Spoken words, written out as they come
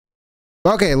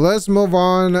Okay, let's move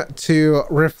on to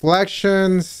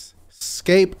reflections,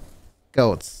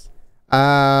 scapegoats.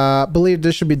 Believe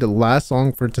this should be the last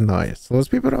song for tonight. So let's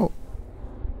peep it out.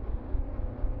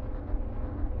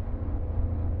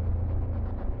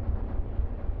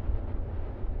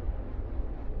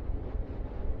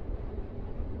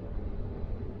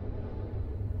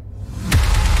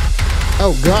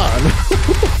 Oh God.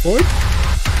 What?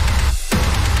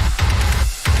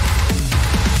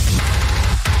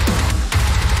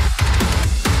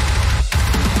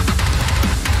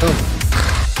 Oh.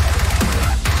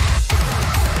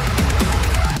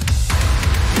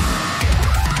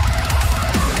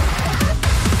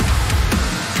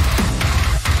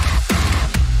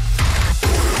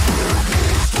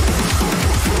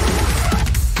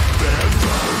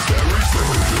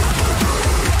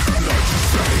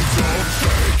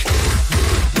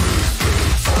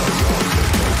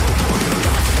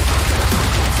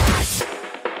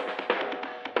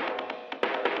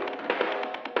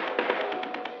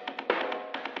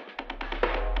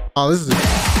 Oh, this is a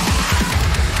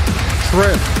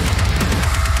trip.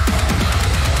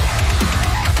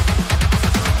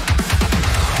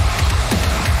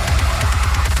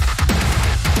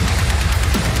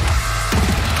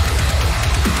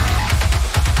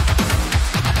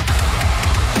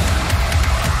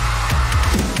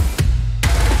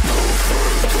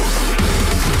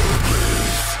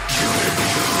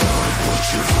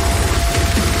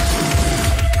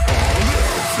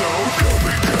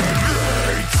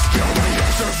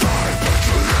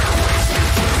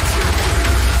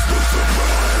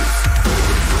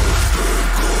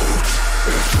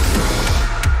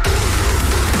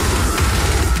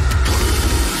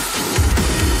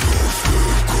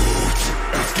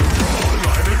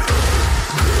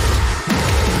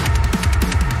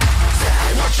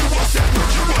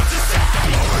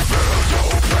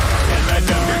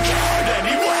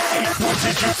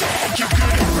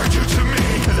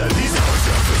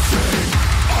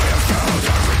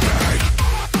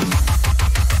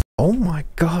 Oh my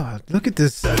God, look at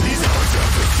this. Look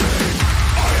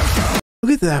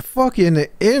at that fucking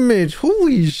image.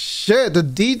 Holy shit. The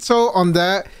detail on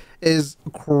that is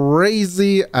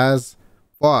crazy as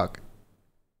fuck.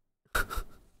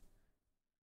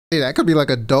 Hey, that could be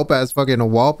like a dope ass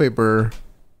fucking wallpaper.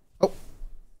 Oh.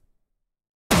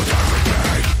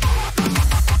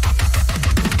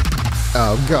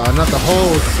 Oh God, not the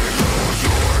holes.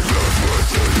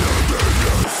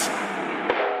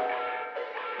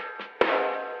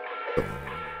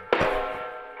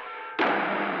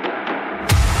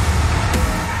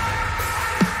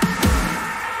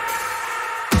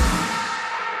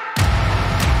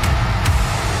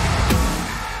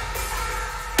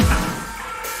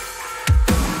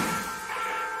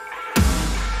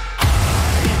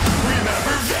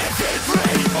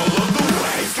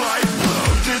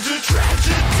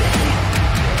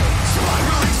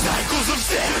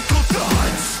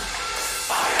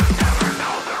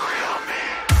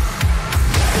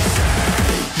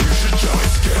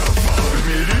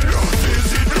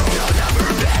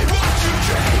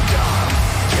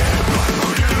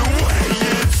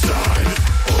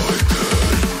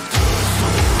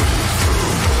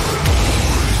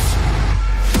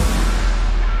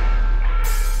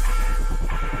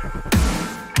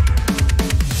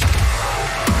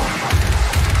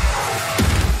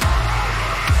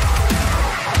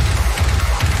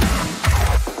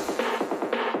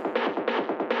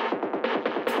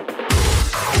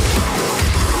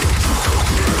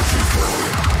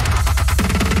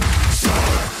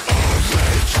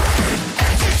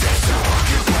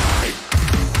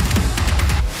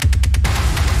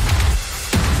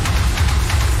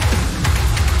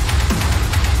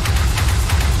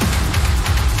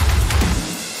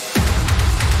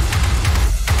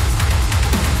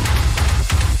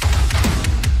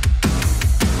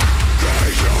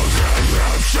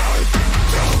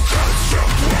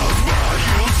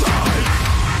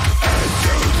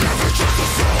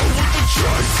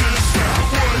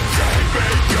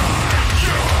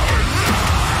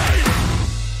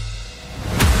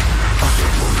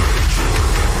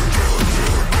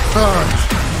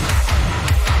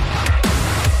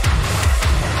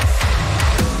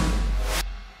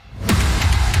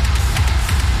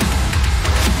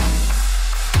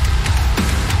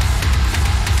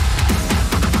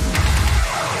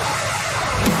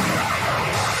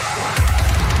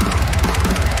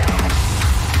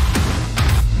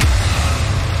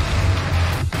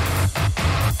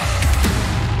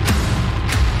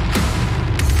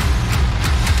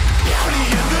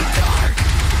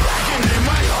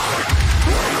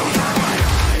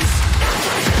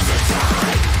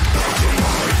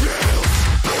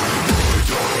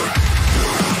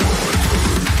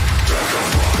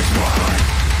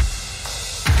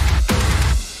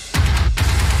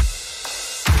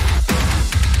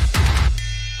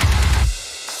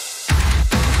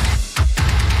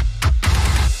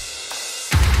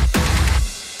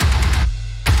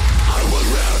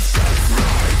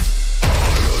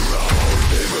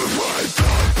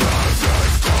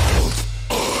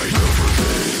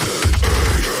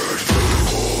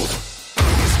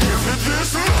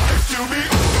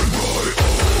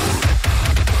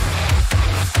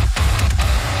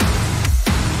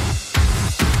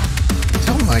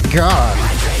 god.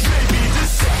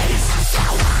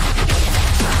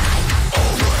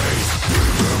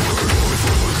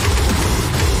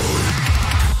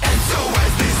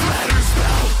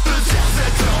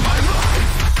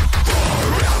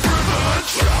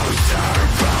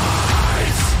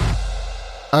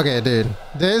 Okay, dude.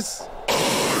 This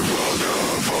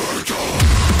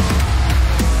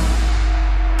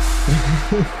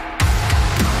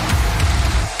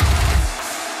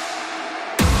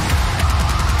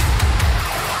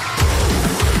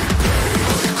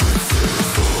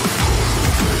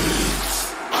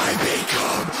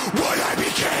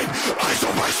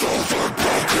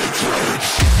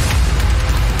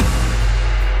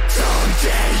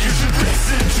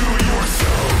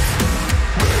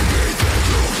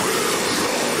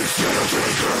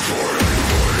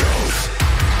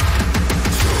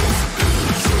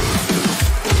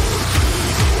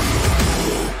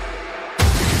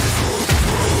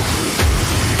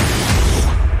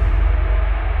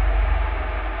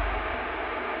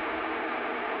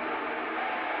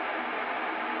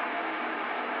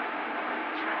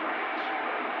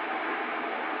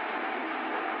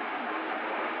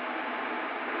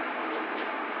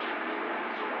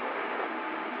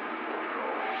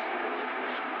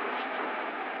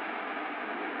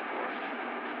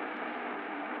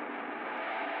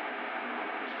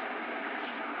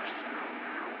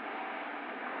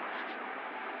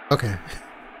okay.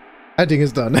 I think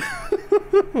it's done.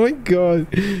 Oh my god.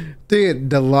 Dude,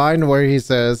 the line where he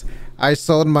says, I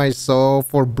sold my soul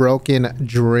for broken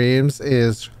dreams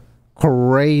is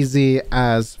crazy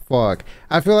as fuck.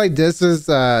 I feel like this is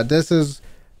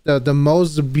the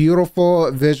most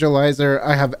beautiful visualizer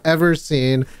I have ever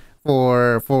seen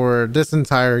for this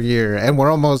entire year. And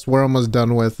we're almost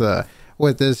done with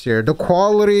this year. The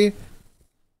quality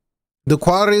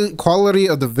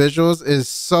of the visuals is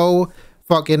so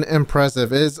fucking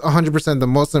impressive. It's 100% the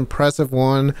most impressive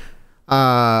one,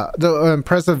 the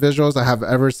impressive visuals I have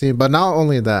ever seen. But not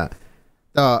only that,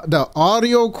 the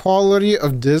audio quality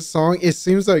of this song, it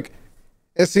seems like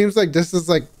this is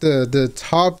like the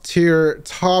top tier,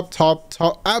 top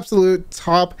absolute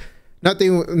top.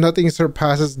 Nothing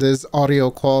surpasses this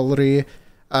audio quality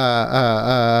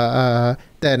than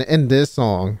in this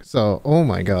song. So oh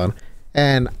my god.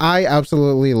 And I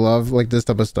absolutely love like this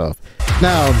type of stuff.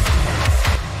 Now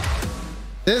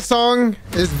this song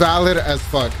is valid as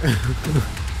fuck.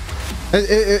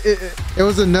 It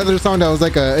was another song that was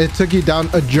like it took you down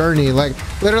a journey. Like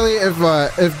literally,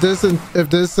 if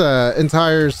this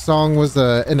entire song was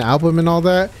an album and all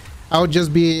that, I would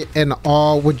just be in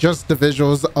awe with just the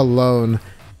visuals alone.